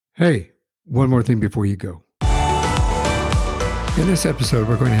Hey, one more thing before you go. In this episode,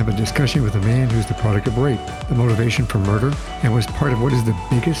 we're going to have a discussion with a man who's the product of rape, the motivation for murder, and was part of what is the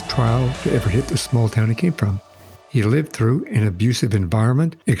biggest trial to ever hit the small town he came from. He lived through an abusive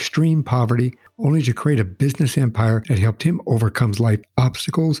environment, extreme poverty, only to create a business empire that helped him overcome life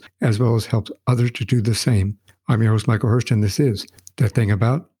obstacles as well as helped others to do the same. I'm your host, Michael Hurst, and this is The Thing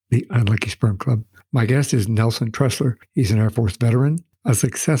About the Unlucky Sperm Club. My guest is Nelson Tressler. He's an Air Force veteran, a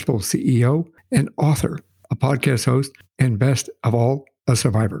successful CEO, and author, a podcast host, and best of all, a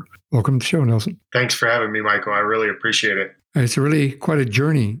survivor. Welcome to the show, Nelson. Thanks for having me, Michael. I really appreciate it. It's really quite a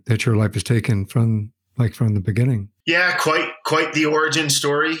journey that your life has taken from the beginning. Yeah, quite the origin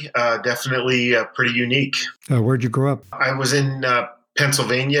story. Definitely pretty unique. Where'd you grow up? I was in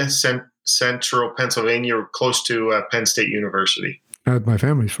Pennsylvania, central Pennsylvania, close to Penn State University. My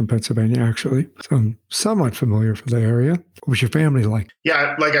family's from Pennsylvania, actually, so I'm somewhat familiar with the area. What was your family like?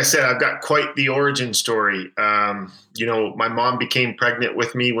 Yeah, like I said, I've got quite the origin story. My mom became pregnant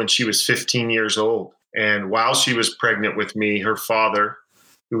with me when she was 15 years old. And while she was pregnant with me, her father,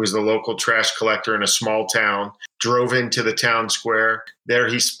 who was the local trash collector in a small town, drove into the town square. There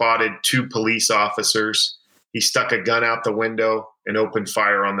he spotted two police officers. He stuck a gun out the window and opened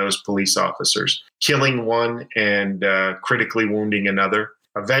fire on those police officers, killing one and critically wounding another.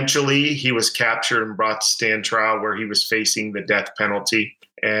 Eventually, he was captured and brought to stand trial where he was facing the death penalty.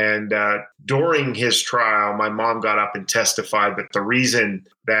 And during his trial, my mom got up and testified that the reason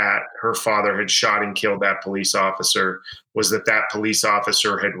that her father had shot and killed that police officer was that police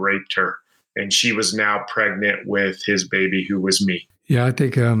officer had raped her. And she was now pregnant with his baby, who was me. Yeah, I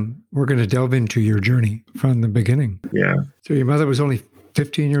think we're going to delve into your journey from the beginning. Yeah. So your mother was only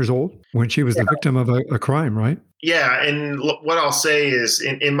 15 years old when she was the victim of a crime, right? Yeah. And what I'll say is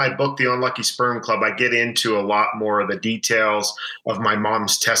in my book, The Unlucky Sperm Club, I get into a lot more of the details of my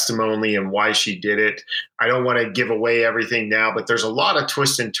mom's testimony and why she did it. I don't want to give away everything now, but there's a lot of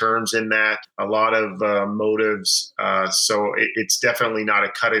twists and turns in that, a lot of motives. So it's definitely not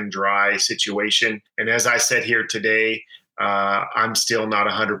a cut and dry situation. And as I said here today, I'm still not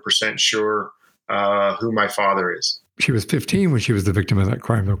 100% sure who my father is. She was 15 when she was the victim of that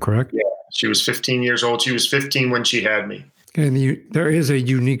crime, though, correct? Yeah, she was 15 years old. She was 15 when she had me. And there is a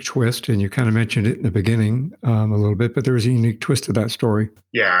unique twist, and you kind of mentioned it in the beginning a little bit, but there is a unique twist to that story.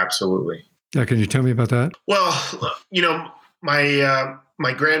 Yeah, absolutely. Yeah, can you tell me about that? Well,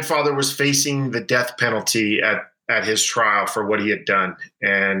 my grandfather was facing the death penalty at his trial for what he had done.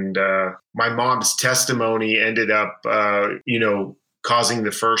 And my mom's testimony ended up, causing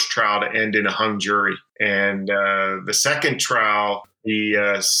the first trial to end in a hung jury. And the second trial,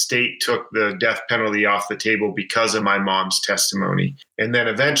 the state took the death penalty off the table because of my mom's testimony. And then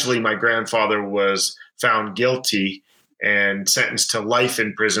eventually my grandfather was found guilty and sentenced to life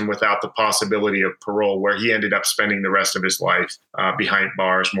in prison without the possibility of parole, where he ended up spending the rest of his life behind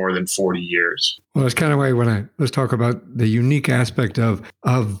bars, more than 40 years. Well, that's kind of why let's talk about the unique aspect of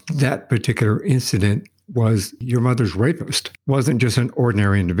that particular incident. Was your mother's rapist wasn't just an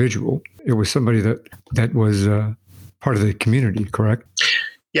ordinary individual. It was somebody that was part of the community, correct?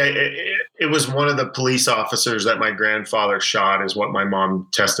 Yeah, it was one of the police officers that my grandfather shot, is what my mom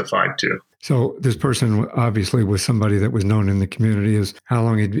testified to. So this person obviously was somebody that was known in the community. As how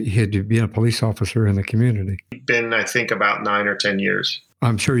long he had been a police officer in the community? Been, I think, about 9 or 10 years.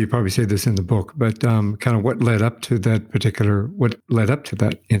 I'm sure you probably say this in the book, but kind of what led up to that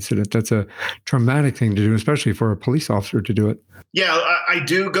incident? That's a traumatic thing to do, especially for a police officer to do it. Yeah, I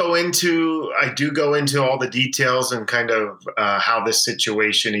do go into all the details and kind of how this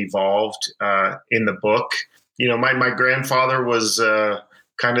situation evolved in the book. My grandfather was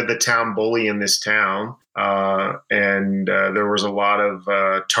kind of the town bully in this town, and there was a lot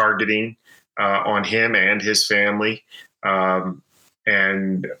of targeting on him and his family.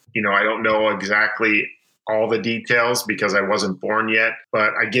 And, I don't know exactly all the details because I wasn't born yet,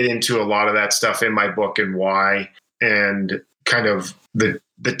 but I get into a lot of that stuff in my book and why, and kind of the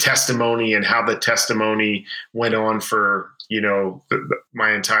testimony and how the testimony went on for,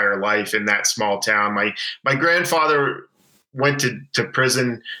 my entire life in that small town. My grandfather went to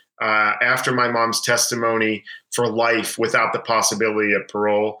prison after my mom's testimony for life without the possibility of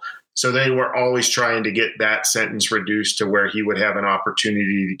parole. So they were always trying to get that sentence reduced to where he would have an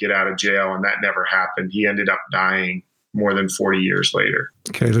opportunity to get out of jail, and that never happened. He ended up dying more than 40 years later.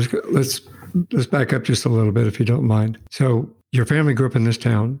 Okay, let's back up just a little bit, if you don't mind. So your family grew up in this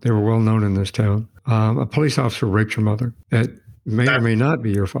town. They were well known in this town. A police officer raped your mother. That may or may not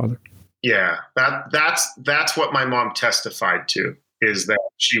be your father. Yeah, that's what my mom testified to. is that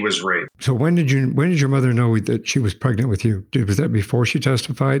she was raped. So when did your mother know that she was pregnant with you? Was that before she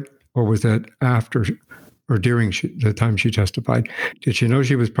testified, or was that after or during the time she testified? Did she know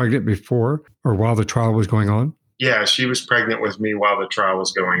she was pregnant before or while the trial was going on? Yeah, she was pregnant with me while the trial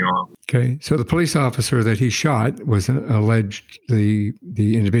was going on. Okay, so the police officer that he shot was alleged the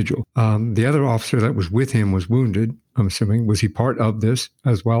individual. The other officer that was with him was wounded, I'm assuming. Was he part of this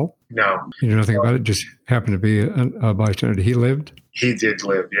as well? No. You know nothing about it? Just happened to be a bystander. He lived? He did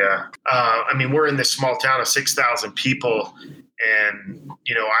live, yeah. We're in this small town of 6,000 people. And,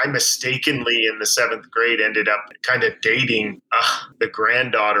 I mistakenly in the 7th grade ended up kind of dating the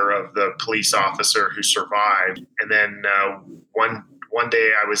granddaughter of the police officer who survived. And then one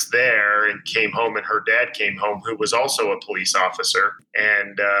day I was there and came home, and her dad came home, who was also a police officer.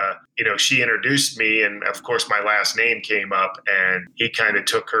 And, she introduced me, and of course my last name came up, and he kind of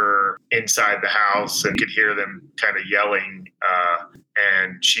took her inside the house and could hear them kind of yelling.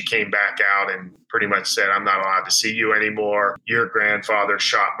 And she came back out and pretty much said, "I'm not allowed to see you anymore. Your grandfather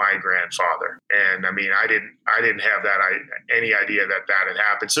shot my grandfather." And I didn't have any idea that had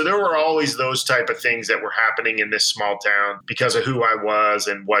happened. So there were always those type of things that were happening in this small town because of who I was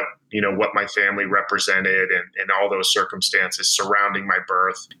and what my family represented and all those circumstances surrounding my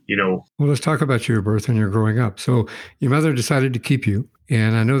birth. Well, let's talk about your birth and your growing up. So your mother decided to keep you.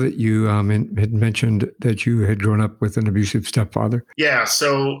 And I know that you had mentioned that you had grown up with an abusive stepfather. Yeah.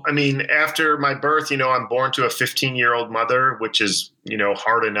 So, after my birth, I'm born to a 15-year-old mother, which is,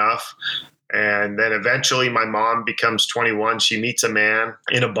 hard enough. And then eventually my mom becomes 21. She meets a man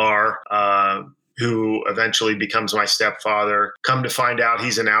in a bar who eventually becomes my stepfather. Come to find out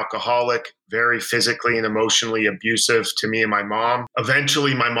he's an alcoholic, very physically and emotionally abusive to me and my mom.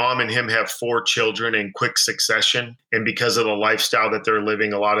 Eventually, my mom and him have 4 children in quick succession. And because of the lifestyle that they're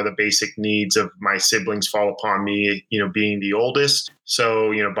living, a lot of the basic needs of my siblings fall upon me, being the oldest.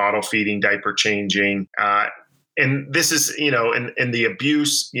 So, bottle feeding, diaper changing, and this is, in the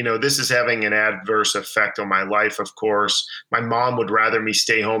abuse, this is having an adverse effect on my life, of course. My mom would rather me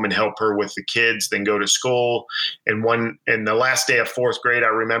stay home and help her with the kids than go to school. And the last day of 4th grade, I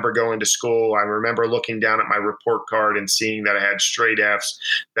remember going to school. I remember looking down at my report card and seeing that I had straight Fs,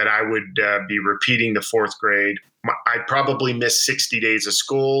 that I would be repeating the 4th grade. I probably missed 60 days of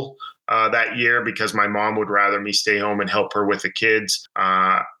school that year because my mom would rather me stay home and help her with the kids.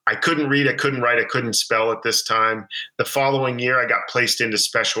 I couldn't read, I couldn't write, I couldn't spell at this time. The following year, I got placed into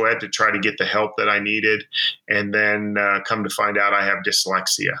special ed to try to get the help that I needed. And then come to find out I have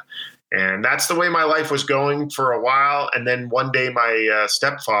dyslexia. And that's the way my life was going for a while. And then one day my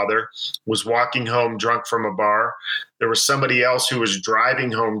stepfather was walking home drunk from a bar. There was somebody else who was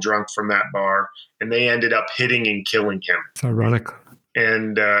driving home drunk from that bar, and they ended up hitting and killing him. It's ironic.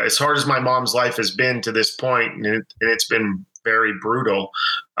 And as hard as my mom's life has been to this point, and it's been very brutal,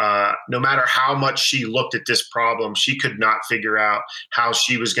 no matter how much she looked at this problem, she could not figure out how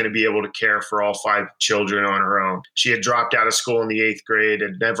she was going to be able to care for all 5 children on her own. She had dropped out of school in the 8th grade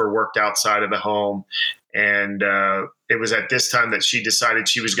and never worked outside of the home. And it was at this time that she decided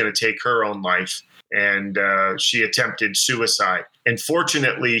she was going to take her own life. And she attempted suicide. And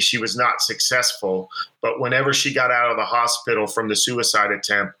fortunately, she was not successful. But whenever she got out of the hospital from the suicide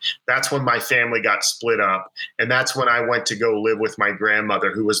attempt, that's when my family got split up. And that's when I went to go live with my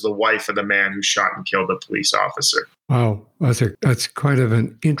grandmother, who was the wife of the man who shot and killed the police officer. Wow, that's quite of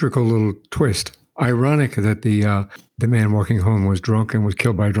an integral little twist. Ironic that the man walking home was drunk and was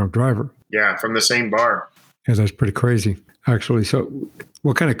killed by a drunk driver. Yeah, from the same bar. Yeah, that's pretty crazy, actually. So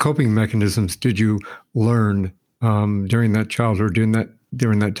what kind of coping mechanisms did you learn during that childhood,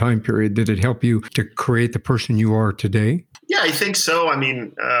 during that time period? Did it help you to create the person you are today? Yeah, I think so. I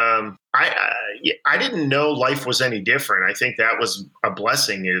didn't know life was any different. I think that was a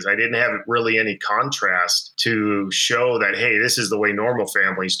blessing, is I didn't have really any contrast to show that, hey, this is the way normal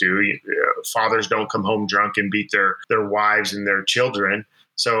families do. Fathers don't come home drunk and beat their wives and their children.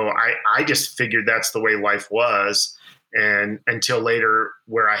 So I just figured that's the way life was. And until later,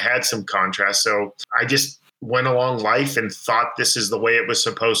 where I had some contrast. So I just went along life and thought this is the way it was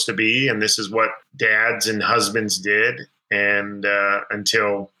supposed to be. And this is what dads and husbands did. And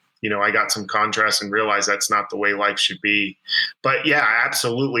until, I got some contrast and realized that's not the way life should be. But yeah,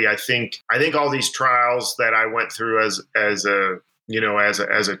 absolutely. I think all these trials that I went through as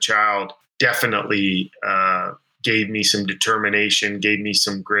a child definitely gave me some determination, gave me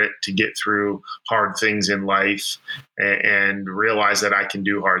some grit to get through hard things in life and realize that I can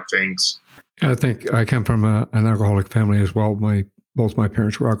do hard things. I think I come from an alcoholic family as well. Both my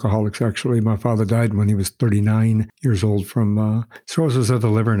parents were alcoholics, actually. My father died when he was 39 years old from cirrhosis of the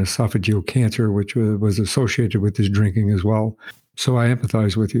liver and esophageal cancer, which was associated with his drinking as well. So I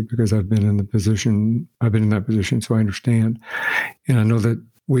empathize with you because I've been in that position, so I understand. And I know that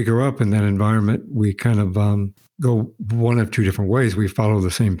we grow up in that environment. We kind of go one of two different ways. We follow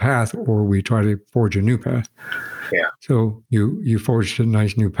the same path, or we try to forge a new path. Yeah. So you forged a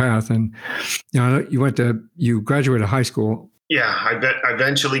nice new path, and you graduated high school. Yeah, I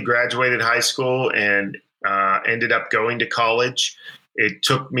eventually graduated high school and ended up going to college. It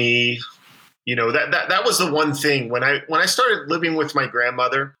took me, that was the one thing when I started living with my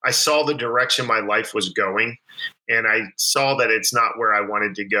grandmother, I saw the direction my life was going, and I saw that it's not where I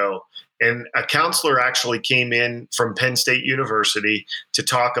wanted to go. And a counselor actually came in from Penn State University to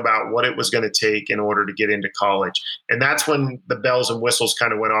talk about what it was going to take in order to get into college. And that's when the bells and whistles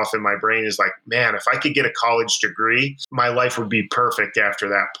kind of went off in my brain, is like, man, if I could get a college degree, my life would be perfect after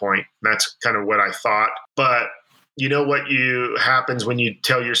that point. That's kind of what I thought. But you know what happens when you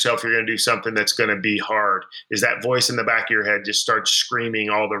tell yourself you're going to do something that's going to be hard is that voice in the back of your head just starts screaming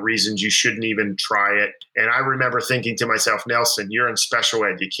all the reasons you shouldn't even try it. And I remember thinking to myself, Nelson, you're in special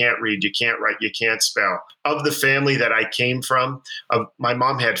ed. You can't read, you can't write, you can't spell. Of the family that I came from, my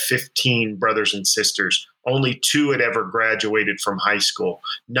mom had 15 brothers and sisters. Only 2 had ever graduated from high school.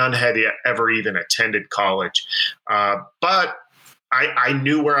 None had ever even attended college. But I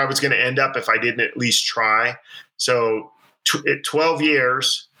knew where I was going to end up if I didn't at least try. So 12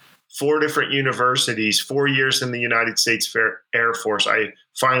 years, 4 different universities, 4 years in the United States Air Force, I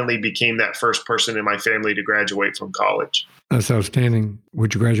finally became that first person in my family to graduate from college. That's outstanding.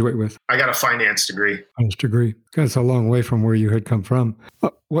 What'd you graduate with? I got a finance degree. Finance degree. That's a long way from where you had come from.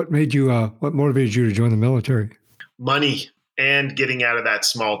 What motivated you to join the military? Money and getting out of that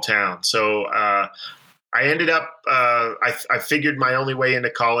small town. So I ended up, I figured my only way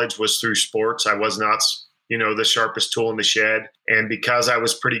into college was through sports. I was not the sharpest tool in the shed. And because I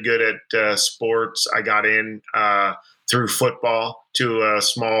was pretty good at sports, I got in through football to a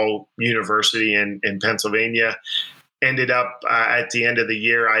small university in Pennsylvania. Ended up at the end of the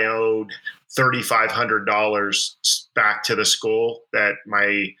year, I owed $3,500 back to the school that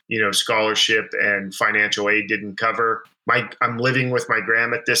my, scholarship and financial aid didn't cover. I'm living with my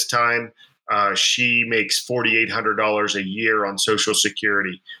grandma at this time. She makes $4,800 a year on Social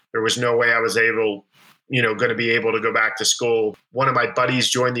Security. There was no way I was going to be able to go back to school. One of my buddies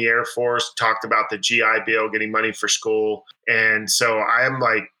joined the Air Force, talked about the GI Bill, getting money for school. And so I am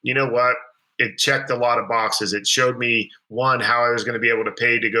like, you know what? It checked a lot of boxes. It showed me, 1, how I was going to be able to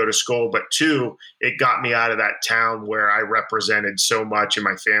pay to go to school, but 2, it got me out of that town where I represented so much and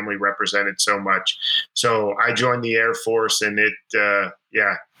my family represented so much. So I joined the Air Force, and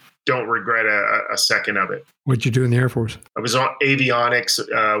don't regret a second of it. What'd you do in the Air Force? I was on avionics,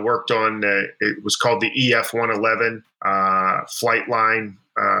 worked on, it was called the EF-111, flight line,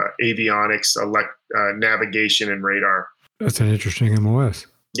 avionics, navigation, and radar. That's an interesting MOS.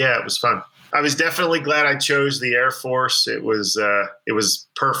 Yeah, it was fun. I was definitely glad I chose the Air Force. It was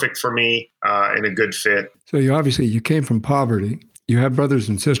perfect for me and a good fit. So you came from poverty. You have brothers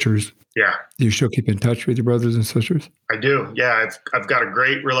and sisters. Yeah. Do you still keep in touch with your brothers and sisters? I do. Yeah. I've got a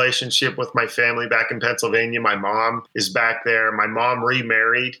great relationship with my family back in Pennsylvania. My mom is back there. My mom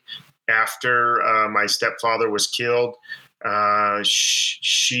remarried after my stepfather was killed.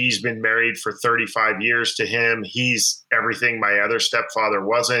 She's been married for 35 years to him. He's everything my other stepfather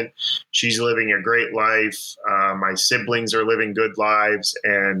wasn't. She's living a great life. My siblings are living good lives,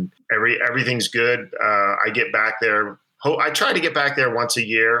 and everything's good. I get back there. I try to get back there once a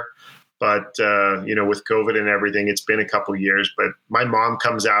year, but with COVID and everything, it's been a couple years. But my mom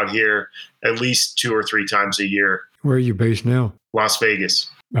comes out here at least 2 or 3 times a year. Where are you based now? Las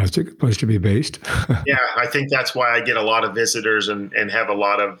Vegas. That's a good place to be based. Yeah, I think that's why I get a lot of visitors and have a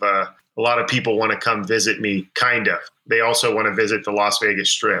lot of people want to come visit me. Kind of. They also want to visit the Las Vegas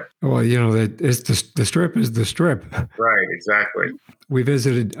Strip. Well, it's the Strip is the Strip. Right. Exactly.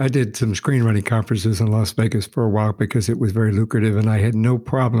 I did some screenwriting conferences in Las Vegas for a while because it was very lucrative, and I had no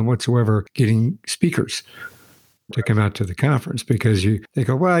problem whatsoever getting speakers to come out to the conference because they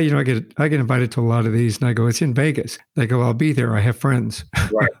go, well, I get invited to a lot of these, and I go, it's in Vegas. They go, I'll be there. I have friends.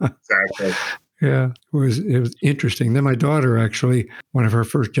 Right, exactly. Yeah, it was interesting. Then my daughter, actually, one of her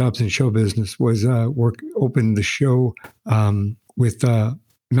first jobs in show business was opened the show with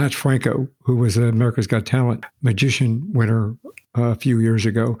Matt Franco, who was an America's Got Talent magician winner a few years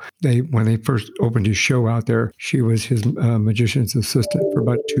ago. When they first opened his show out there, she was his magician's assistant for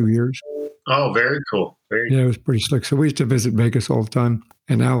about 2 years. Oh, very cool. Yeah, it was pretty slick. So we used to visit Vegas all the time.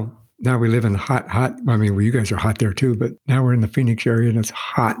 And now we live in hot. I mean, well, you guys are hot there too, but now we're in the Phoenix area and it's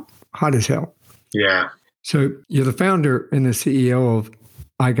hot as hell. Yeah. So you're the founder and the CEO of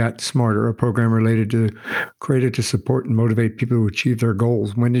I Got Smarter, a program created to support and motivate people to achieve their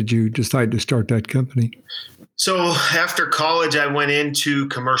goals. When did you decide to start that company? So after college, I went into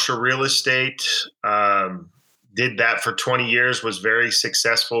commercial real estate. Did that for 20 years, was very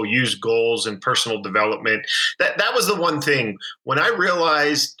successful, used goals and personal development. That was the one thing. When I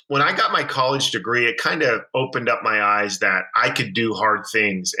got my college degree, it kind of opened up my eyes that I could do hard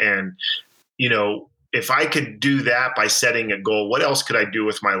things. And, if I could do that by setting a goal, what else could I do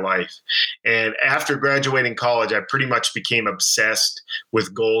with my life? And after graduating college, I pretty much became obsessed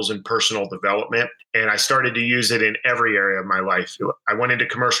with goals and personal development. And I started to use it in every area of my life. I went into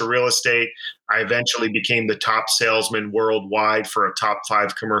commercial real estate. I eventually became the top salesman worldwide for a top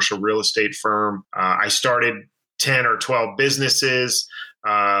 5 commercial real estate firm. I started 10 or 12 businesses,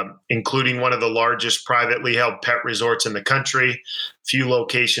 including one of the largest privately held pet resorts in the country, a few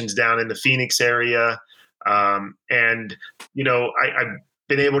locations down in the Phoenix area. I've been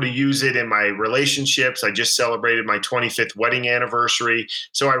able to use it in my relationships. I just celebrated my 25th wedding anniversary.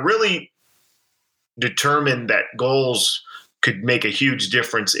 So I really determined that goals could make a huge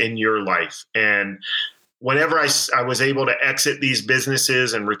difference in your life. And whenever I was able to exit these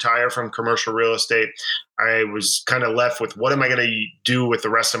businesses and retire from commercial real estate, I was kind of left with, what am I going to do with the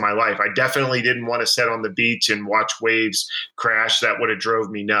rest of my life? I definitely didn't want to sit on the beach and watch waves crash. That would have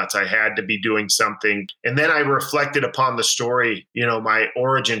drove me nuts. I had to be doing something. And then I reflected upon the story, my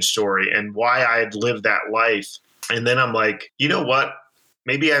origin story and why I had lived that life. And then I'm like, you know what?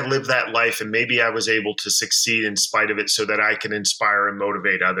 Maybe I lived that life and maybe I was able to succeed in spite of it so that I can inspire and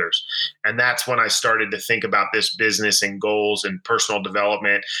motivate others. And that's when I started to think about this business and goals and personal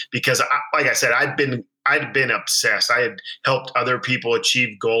development, because like I said, I'd been obsessed. I had helped other people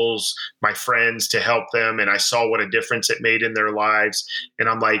achieve goals, my friends, to help them. And I saw what a difference it made in their lives. And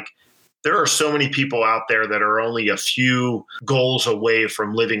I'm like, there are so many people out there that are only a few goals away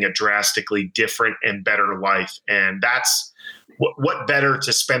from living a drastically different and better life. And that's what better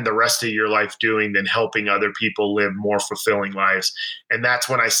to spend the rest of your life doing than helping other people live more fulfilling lives? And that's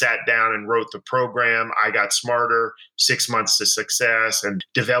when I sat down and wrote the program, I Got Smarter, 6 Months to Success, and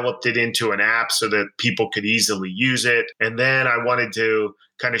developed it into an app so that people could easily use it. And then I wanted to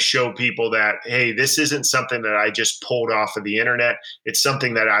kind of show people that, hey, this isn't something that I just pulled off of the internet. It's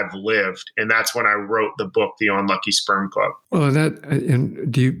something that I've lived. And that's when I wrote the book, The Unlucky Sperm Club. Well, you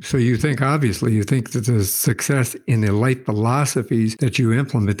think that the success in the life philosophies that you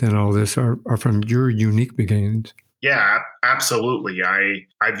implement in all this are from your unique beginnings? Yeah, absolutely.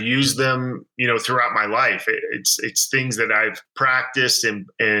 I've used them, throughout my life. It's things that I've practiced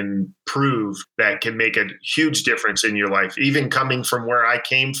and proved that can make a huge difference in your life. Even coming from where I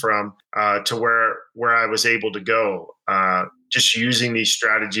came from to where I was able to go, just using these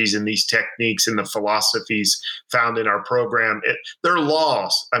strategies and these techniques and the philosophies found in our program. They're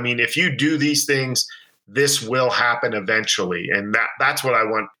laws. I mean, if you do these things, this will happen eventually. And that's what I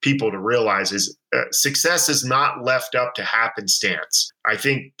want people to realize is success is not left up to happenstance. I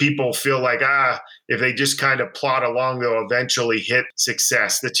think people feel like, if they just kind of plod along, they'll eventually hit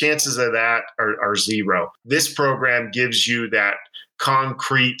success. The chances of that are zero. This program gives you that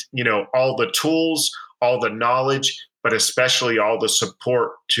concrete, all the tools, all the knowledge, but especially all the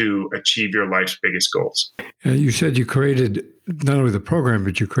support to achieve your life's biggest goals. You said you created not only the program,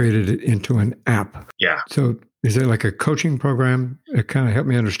 but you created it into an app. Yeah. So is it like a coaching program? It kind of helped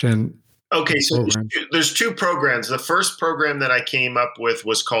me understand. Okay, so there's 2 programs. The first program that I came up with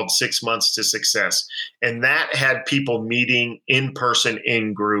was called 6 Months to Success. And that had people meeting in person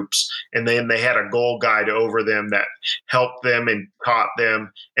in groups. And then they had a goal guide over them that helped them and taught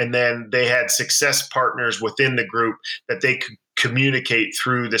them. And then they had success partners within the group that they could communicate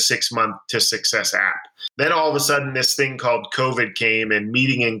through the 6 Month to Success app. Then all of a sudden, this thing called COVID came and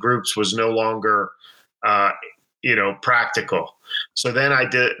meeting in groups was no longer practical. So then I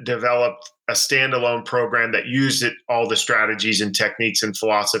developed a standalone program that used all the strategies and techniques and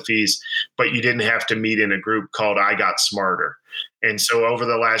philosophies, but you didn't have to meet in a group, called I Got Smarter. And so over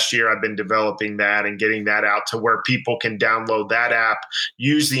the last year, I've been developing that and getting that out to where people can download that app,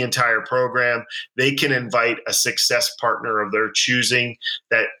 use the entire program. They can invite a success partner of their choosing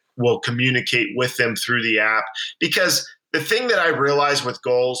that will communicate with them through the app. Because the thing that I realized with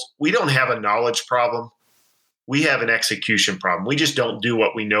goals, we don't have a knowledge problem. We have an execution problem. We just don't do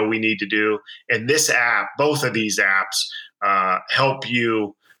what we know we need to do. And this app, both of these apps, help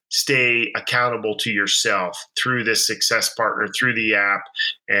you stay accountable to yourself through this success partner, through the app,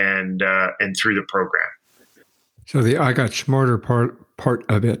 and through the program. So the I Got Smarter part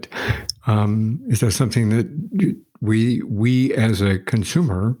of it, is that something that we as a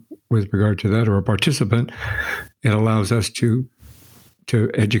consumer, with regard to that, or a participant, it allows us to to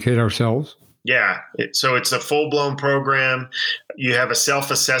educate ourselves? Yeah. So it's a full-blown program. You have a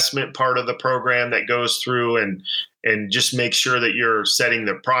self-assessment part of the program that goes through and just make sure that you're setting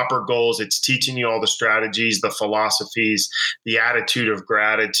the proper goals. It's teaching you all the strategies, the philosophies, the attitude of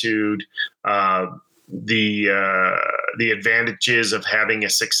gratitude, the advantages of having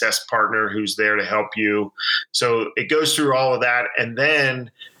a success partner who's there to help you. So it goes through all of that. And then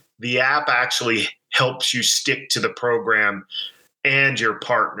the app actually helps you stick to the program and your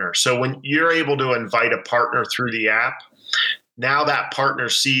partner. So when you're able to invite a partner through the app, now that partner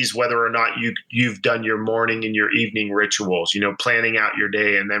sees whether or not you've done your morning and your evening rituals, planning out your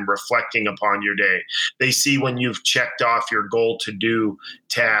day and then reflecting upon your day. They see when you've checked off your goal to do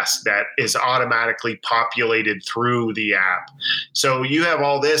task that is automatically populated through the app. So you have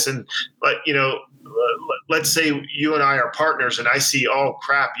all this, and let's say you and I are partners and I see, oh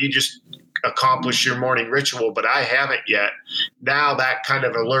crap, you just accomplish your morning ritual, but I haven't yet. Now that kind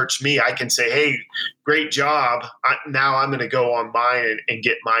of alerts me. I can say, hey, great job. Now I'm going to go on mine and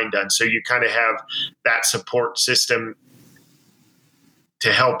get mine done. So you kind of have that support system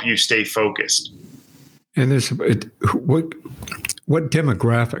to help you stay focused. And what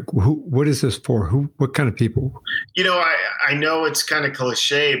demographic? What is this for? What kind of people? I know it's kind of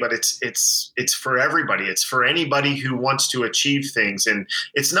cliche, but it's for everybody. It's for anybody who wants to achieve things, and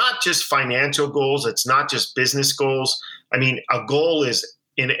it's not just financial goals. It's not just business goals. I mean, a goal is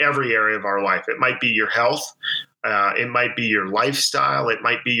in every area of our life. It might be your health. It might be your lifestyle. It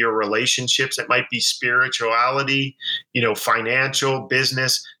might be your relationships. It might be spirituality, financial,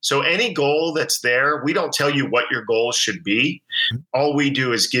 business. So any goal that's there, we don't tell you what your goals should be. All we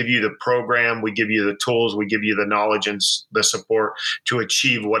do is give you the program. We give you the tools. We give you the knowledge and the support to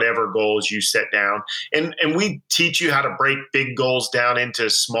achieve whatever goals you set down. And we teach you how to break big goals down into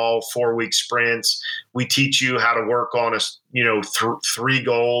small 4-week sprints. We teach you how to work on 3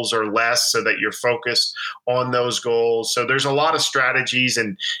 goals or less so that you're focused on those goals. So there's a lot of strategies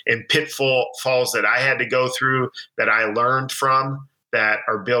and pitfalls that I had to go through that I learned from that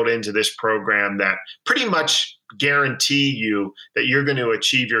are built into this program that pretty much guarantee you that you're going to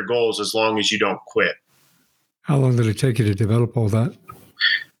achieve your goals as long as you don't quit. How long did it take you to develop all that?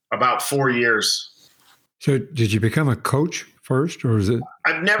 About 4 years. So did you become a coach first, or is it?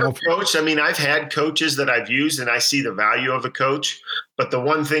 I've never coached. I mean, I've had coaches that I've used and I see the value of a coach. But the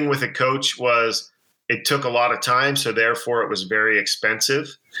one thing with a coach was it took a lot of time. So therefore it was very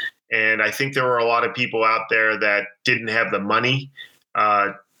expensive. And I think there were a lot of people out there that didn't have the money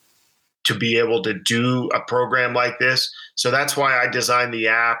to be able to do a program like this. So that's why I designed the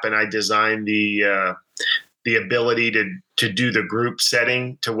app, and I designed the ability to do the group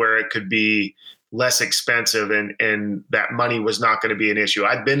setting to where it could be less expensive and that money was not going to be an issue.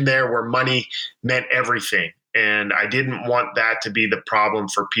 I've been there where money meant everything. And I didn't want that to be the problem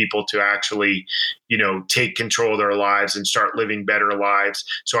for people to actually, take control of their lives and start living better lives.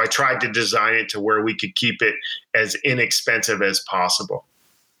 So I tried to design it to where we could keep it as inexpensive as possible.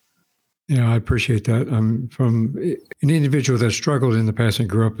 Yeah, I appreciate that. I'm from an individual that struggled in the past and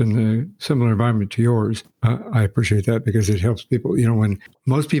grew up in a similar environment to yours. I appreciate that because it helps people. When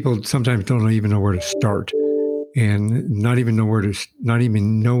most people sometimes don't even know where to start, and not even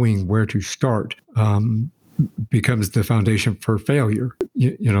knowing where to start becomes the foundation for failure.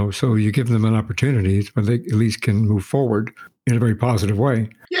 So you give them an opportunity, but they at least can move forward in a very positive way.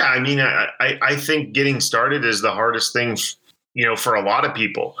 Yeah, I mean, I think getting started is the hardest thing, for a lot of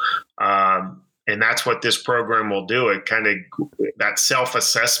people. And that's what this program will do. It kind of, that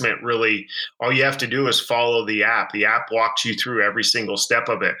self-assessment, really, all you have to do is follow the app. The app walks you through every single step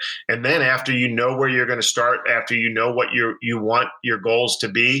of it. And then after you know where you're going to start, after you know what you want your goals to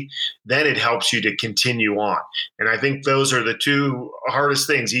be, then it helps you to continue on. And I think those are the two hardest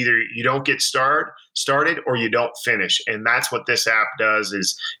things. Either you don't get started or you don't finish. And that's what this app does,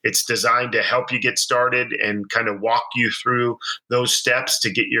 is it's designed to help you get started and kind of walk you through those steps to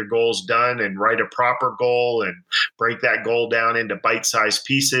get your goals done and write a proper goal and break that goal down into bite-sized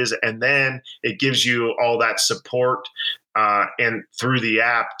pieces. And then it gives you all that support and through the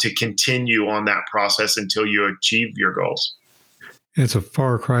app to continue on that process until you achieve your goals. It's a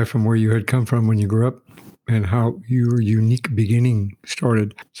far cry from where you had come from when you grew up and how your unique beginning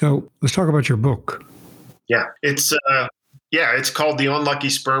started. So let's talk about your book. Yeah, it's called The Unlucky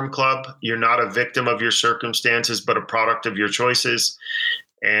Sperm Club. You're not a victim of your circumstances, but a product of your choices.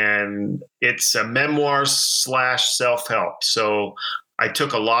 And it's a memoir / self-help. So I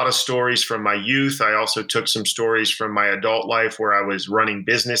took a lot of stories from my youth. I also took some stories from my adult life where I was running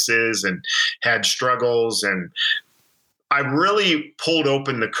businesses and had struggles. And I really pulled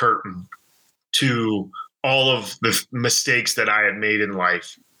open the curtain to all of the mistakes that I had made in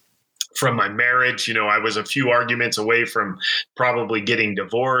life. From my marriage, I was a few arguments away from probably getting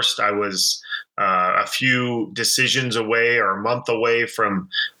divorced. I was a few decisions away or a month away from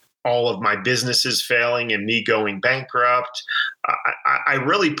all of my businesses failing and me going bankrupt. I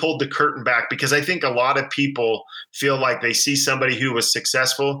really pulled the curtain back because I think a lot of people feel like they see somebody who was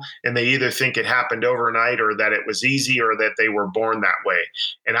successful and they either think it happened overnight or that it was easy or that they were born that way.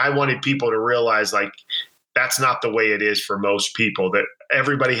 And I wanted people to realize, like, that's not the way it is for most people, that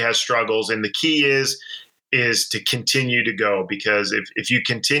everybody has struggles. And the key is to continue to go, because if you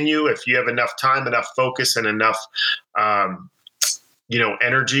continue, if you have enough time, enough focus, and enough,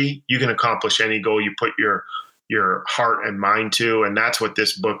 energy, you can accomplish any goal you put your heart and mind to. And that's what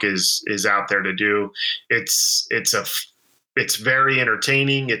this book is out there to do. It's very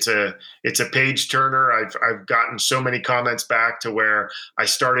entertaining. It's a page turner. I've gotten so many comments back to where I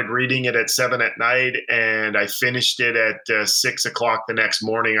started reading it at 7 p.m. and I finished it at 6 o'clock the next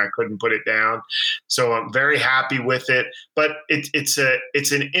morning. I couldn't put it down. So I'm very happy with it, but it's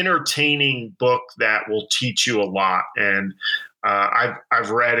an entertaining book that will teach you a lot. And I've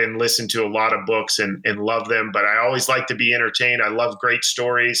read and listened to a lot of books and love them, but I always like to be entertained. I love great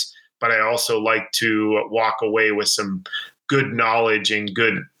stories, but I also like to walk away with some good knowledge and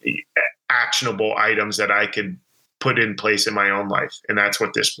good actionable items that I could put in place in my own life. And that's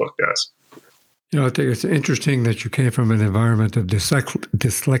what this book does. I think it's interesting that you came from an environment of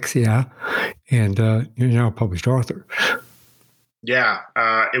dyslexia and you're now a published author. Yeah,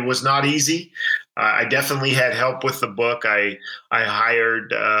 it was not easy. I definitely had help with the book. I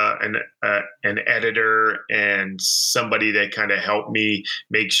hired an editor and somebody that kind of helped me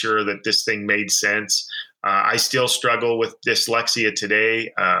make sure that this thing made sense. I still struggle with dyslexia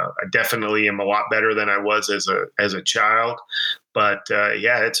today. I definitely am a lot better than I was as a child. But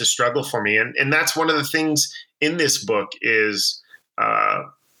it's a struggle for me. And that's one of the things in this book is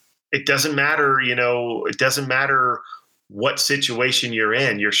it doesn't matter, it doesn't matter what situation you're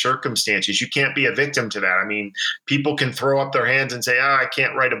in, your circumstances. You can't be a victim to that. I mean, people can throw up their hands and say, I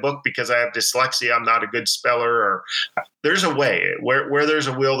can't write a book because I have dyslexia. I'm not a good speller. Or there's a way. Where there's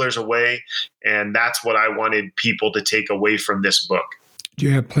a will, there's a way. And that's what I wanted people to take away from this book. Do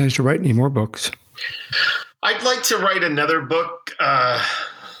you have plans to write any more books? I'd like to write another book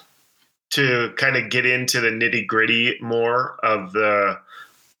to kind of get into the nitty-gritty more of the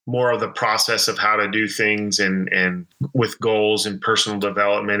process of how to do things and with goals and personal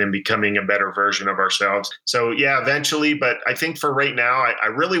development and becoming a better version of ourselves. So eventually, but I think for right now, I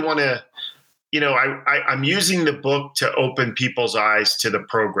really want to, I'm using the book to open people's eyes to the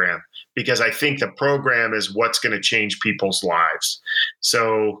program, because I think the program is what's going to change people's lives.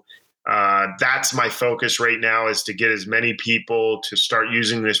 So that's my focus right now, is to get as many people to start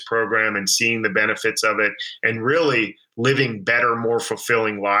using this program and seeing the benefits of it and really living better, more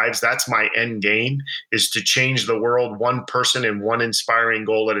fulfilling lives. That's my end game, is to change the world one person and one inspiring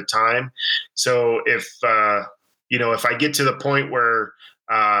goal at a time. So if I get to the point where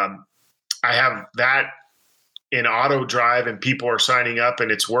I have that in auto drive and people are signing up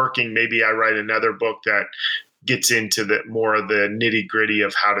and it's working, maybe I write another book that gets into the more of the nitty gritty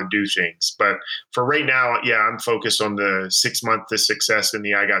of how to do things. But for right now, I'm focused on the 6 month to success in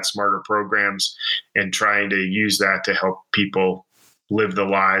the I Got Smarter programs and trying to use that to help people live the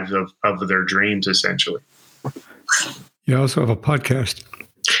lives of their dreams, essentially. You also have a podcast.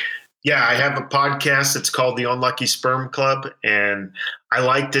 Yeah, I have a podcast. It's called The Unlucky Sperm Club. And I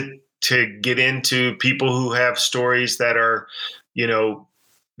like to get into people who have stories that are,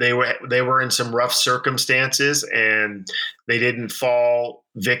 they were in some rough circumstances and they didn't fall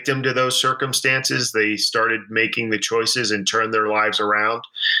victim to those circumstances. They started making the choices and turned their lives around.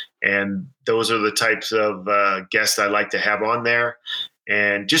 And those are the types of guests I like to have on there,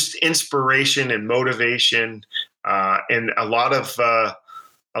 and just inspiration and motivation, and a lot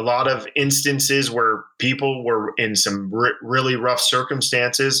of instances where people were in some really rough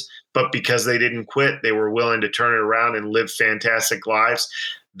circumstances, but because they didn't quit, they were willing to turn it around and live fantastic lives.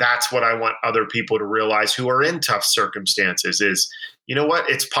 That's what I want other people to realize who are in tough circumstances is, you know what?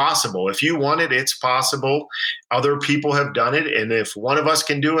 It's possible. If you want it, it's possible. Other people have done it. And if one of us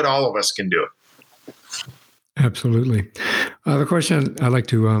can do it, all of us can do it. Absolutely. The question I'd like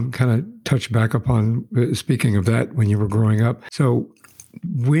to kind of touch back upon, speaking of that, when you were growing up. So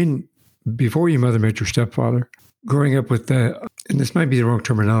before your mother met your stepfather, growing up with and this might be the wrong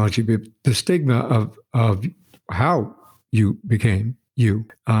terminology, but the stigma of how you became you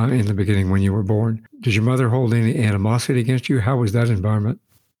in the beginning when you were born. Did your mother hold any animosity against you? How was that environment?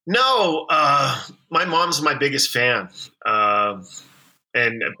 No, my mom's my biggest fan.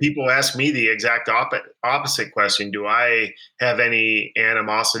 And people ask me the exact opposite question. Do I have any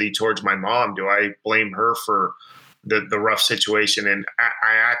animosity towards my mom? Do I blame her for the rough situation? And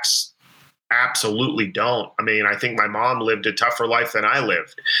I absolutely don't. I mean, I think my mom lived a tougher life than I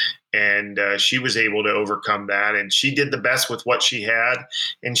lived. And she was able to overcome that. And she did the best with what she had.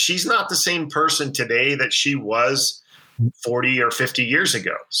 And she's not the same person today that she was 40 or 50 years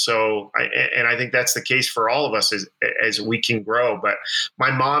ago. So, I think that's the case for all of us as we can grow. But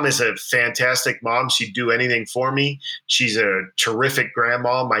my mom is a fantastic mom. She'd do anything for me. She's a terrific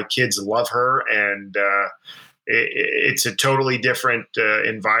grandma. My kids love her. And it's a totally different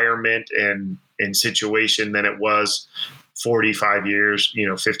environment and situation than it was 45 years,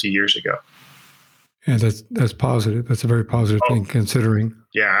 50 years ago. Yeah, that's positive. That's a very positive thing considering.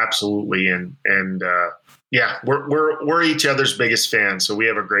 Yeah, absolutely. And yeah, we're each other's biggest fans, so we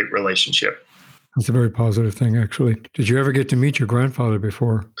have a great relationship. That's a very positive thing, actually. Did you ever get to meet your grandfather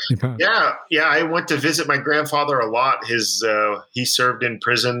before he passed? Yeah, I went to visit my grandfather a lot. He served in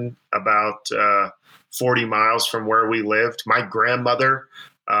prison about 40 miles from where we lived. My grandmother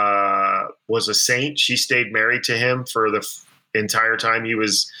was a saint. She stayed married to him for the entire time he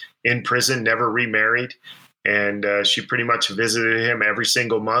was in prison, never remarried. And she pretty much visited him every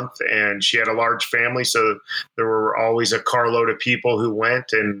single month. And she had a large family, so there were always a carload of people who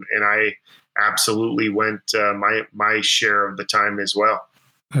went. And I absolutely went my share of the time as well.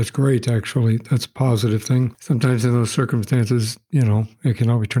 That's great, actually. That's a positive thing. Sometimes in those circumstances, it can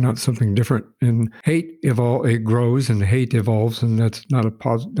always turn out something different. And it grows and hate evolves, and that's not a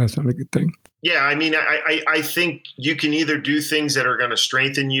good thing. Yeah, I mean, I think you can either do things that are going to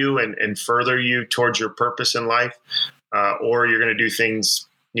strengthen you and further you towards your purpose in life, or you're going to do things,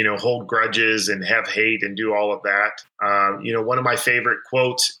 hold grudges and have hate and do all of that. One of my favorite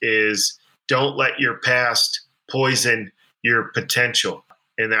quotes is, "Don't let your past poison your potential."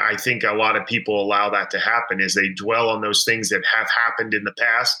 And I think a lot of people allow that to happen as they dwell on those things that have happened in the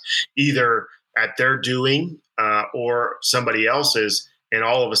past, either at their doing or somebody else's. And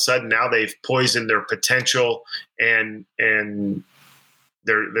all of a sudden now they've poisoned their potential and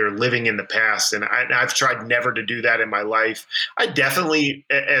they're living in the past. And I've tried never to do that in my life. I definitely,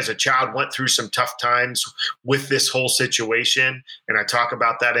 as a child, went through some tough times with this whole situation. And I talk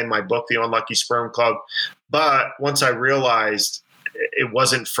about that in my book, The Unlucky Sperm Club. But once I realized it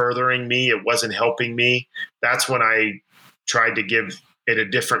wasn't furthering me, it wasn't helping me, that's when I tried to give it a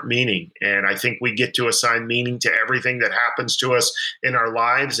different meaning. And I think we get to assign meaning to everything that happens to us in our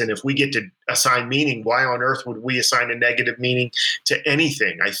lives. And if we get to assign meaning, why on earth would we assign a negative meaning to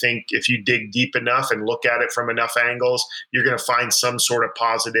anything? I think if you dig deep enough and look at it from enough angles, you're going to find some sort of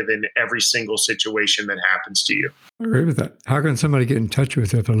positive in every single situation that happens to you. I agree with that. How can somebody get in touch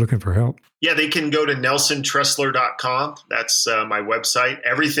with you if they're looking for help? Yeah, they can go to nelsontressler.com. That's my website.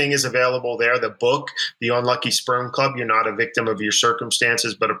 Everything is available there. The book, The Unlucky Sperm Club, You're Not a Victim of Your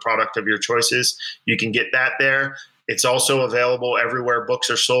Circumstances, but a Product of Your Choices. You can get that there. It's also available everywhere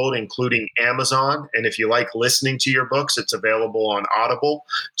books are sold, including Amazon. And if you like listening to your books, it's available on Audible,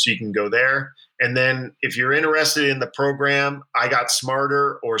 so you can go there. And then if you're interested in the program, I Got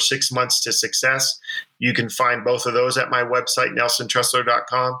Smarter or 6 Months to Success, you can find both of those at my website,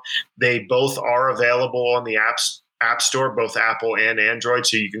 nelsontressler.com. They both are available on the App Store, both Apple and Android,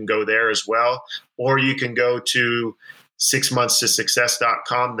 so you can go there as well. Or you can go to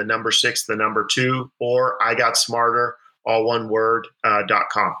 6monthstosuccess.com, the number 6, the number 2, or I Got Smarter, all one word,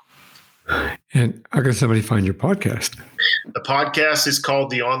 .com. And how can somebody find your podcast? The podcast is called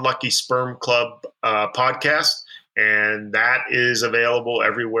the Unlucky Sperm Club podcast, and that is available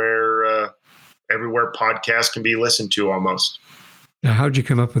everywhere podcasts can be listened to almost. Now, how'd you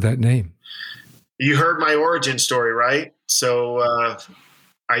come up with that name? You heard my origin story, right? So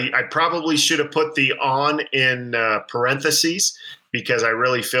I probably should have put the "on" in parentheses, because I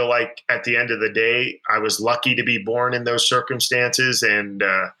really feel like at the end of the day, I was lucky to be born in those circumstances and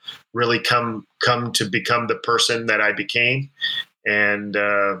really come to become the person that I became. And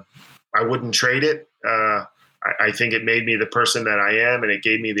I wouldn't trade it. I think it made me the person that I am, and it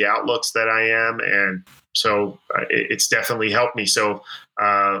gave me the outlooks that I am. And so it's definitely helped me. So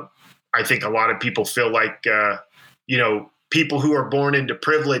I think a lot of people feel like, people who are born into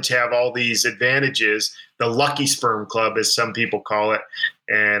privilege have all these advantages, the lucky sperm club, as some people call it.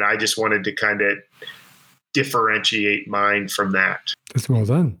 And I just wanted to kind of differentiate mine from that. That's well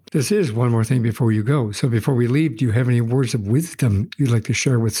done. This is one more thing before you go. So before we leave, do you have any words of wisdom you'd like to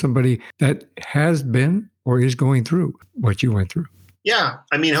share with somebody that has been or is going through what you went through? Yeah.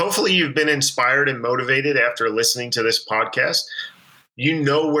 I mean, hopefully you've been inspired and motivated after listening to this podcast. You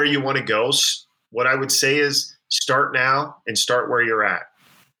know where you want to go. What I would say is, start now and start where you're at.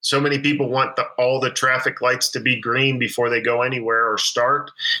 So many people want all the traffic lights to be green before they go anywhere or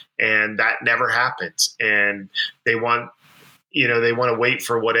start, and that never happens. And they want to wait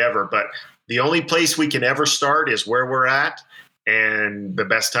for whatever. But the only place we can ever start is where we're at, and the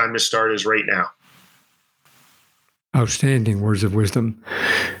best time to start is right now. Outstanding words of wisdom.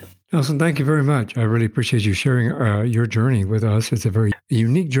 Nelson, thank you very much. I really appreciate you sharing your journey with us. It's a very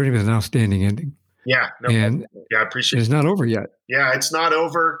unique journey with an outstanding ending. Yeah, I appreciate it. It's not over yet. Yeah, it's not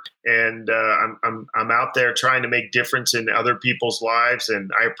over, and I'm out there trying to make difference in other people's lives,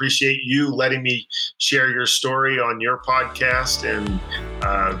 and I appreciate you letting me share your story on your podcast, and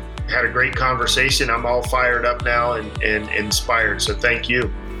had a great conversation. I'm all fired up now and inspired, so thank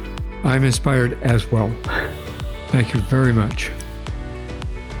you. I'm inspired as well. Thank you very much.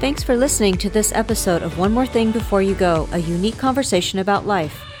 Thanks for listening to this episode of One More Thing Before You Go, a unique conversation about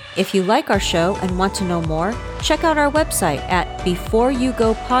life. If you like our show and want to know more, check out our website at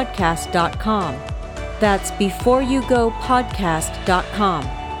beforeyougopodcast.com. That's beforeyougopodcast.com.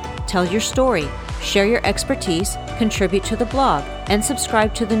 Tell your story, share your expertise, contribute to the blog, and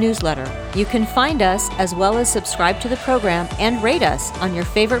subscribe to the newsletter. You can find us as well as subscribe to the program and rate us on your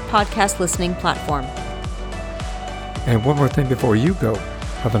favorite podcast listening platform. And one more thing before you go.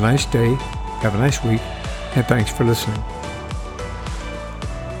 Have a nice day, have a nice week, and thanks for listening.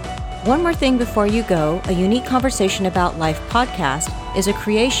 One More Thing Before You Go, a unique conversation about life podcast, is a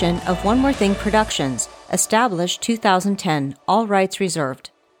creation of One More Thing Productions, established 2010, all rights reserved.